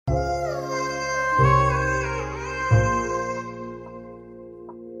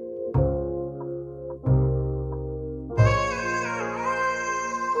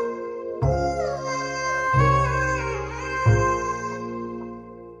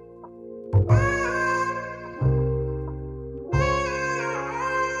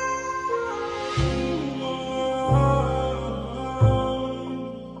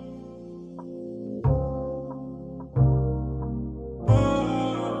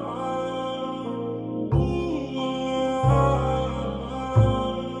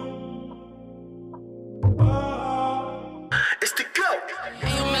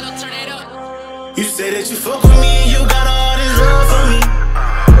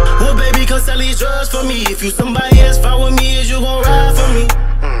for me? If you somebody that's fine with me, is you gon' ride for me?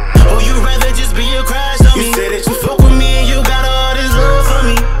 Or you rather just be a crash dummy? You said that you fuck with me and you got all this love for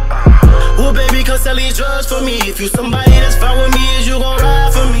me. Well, baby, come sell these drugs for me. If you somebody that's fine with me, is you gon'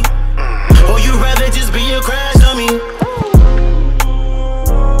 ride for me? Or you rather just be a crash dummy?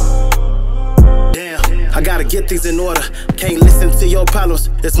 Damn, I gotta get things in order. Can't listen to your problems,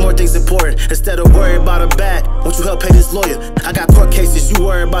 there's more things important. Instead of worry about a bag, won't you help pay this lawyer? I got court cases, you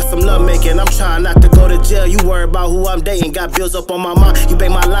worry about some love making. I'm trying not to go to jail, you worry about who I'm dating. Got bills up on my mind, you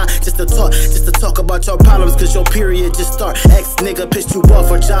bang my line just to talk about your problems, cause your period just start. Ex nigga pissed you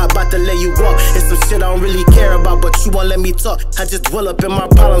off, or job about to lay you off. It's some shit I don't really care about, but you won't let me talk. I just dwell up in my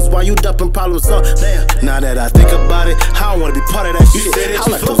problems while you dumping problems up. Damn, now that I think about it, I don't wanna be part of that shit. You said that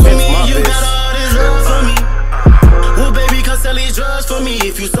you fuck with me, you got all this love for me. Well, baby, come sell these drugs for me.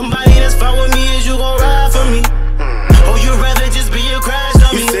 If you somebody that's fine with me, is you gon' ride for me? Or you rather just be a crash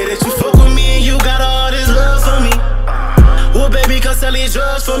dummy? You said that you fuck with me and you got all this love for me. Well, baby, come sell these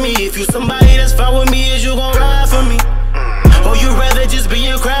drugs for me. If you somebody that's fine with me, is you gon' ride for me? Or you rather just be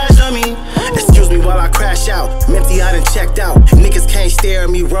a crash dummy? Excuse me while I crash out. Minty, I done checked out. Niggas can't stare at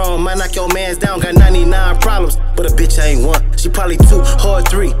me wrong. Might knock your mans down. Got 99 problems, but a bitch I ain't one. She probably 2 or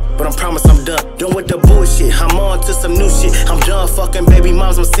 3, but I promise I'm done. Done with the bullshit, I'm on to some new shit. I'm done fucking baby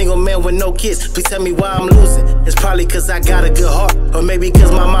moms, I'm a single man with no kids. Please tell me why I'm losing. It's probably cause I got a good heart, or maybe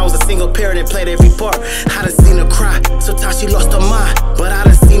cause my mom was a single parent and played every part. I done seen her cry, sometimes she lost her mind, but I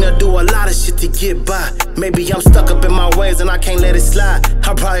done seen her do a lot of shit to get by. Maybe I'm stuck up in my ways and I can't let it slide.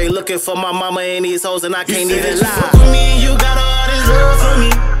 I'm probably looking for my mama and these hoes and I can't even lie. You fuck with me and you got all this love for me.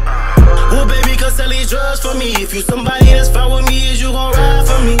 Well, baby, come sell these drugs for me. If you somebody that's fine with me, is you gon' ride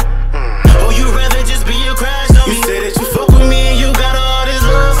for me? Or you rather just be a crash dummy? You said that you fuck with me and you got all this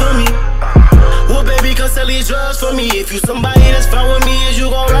love for me. Well, baby, come sell these drugs for me. If you somebody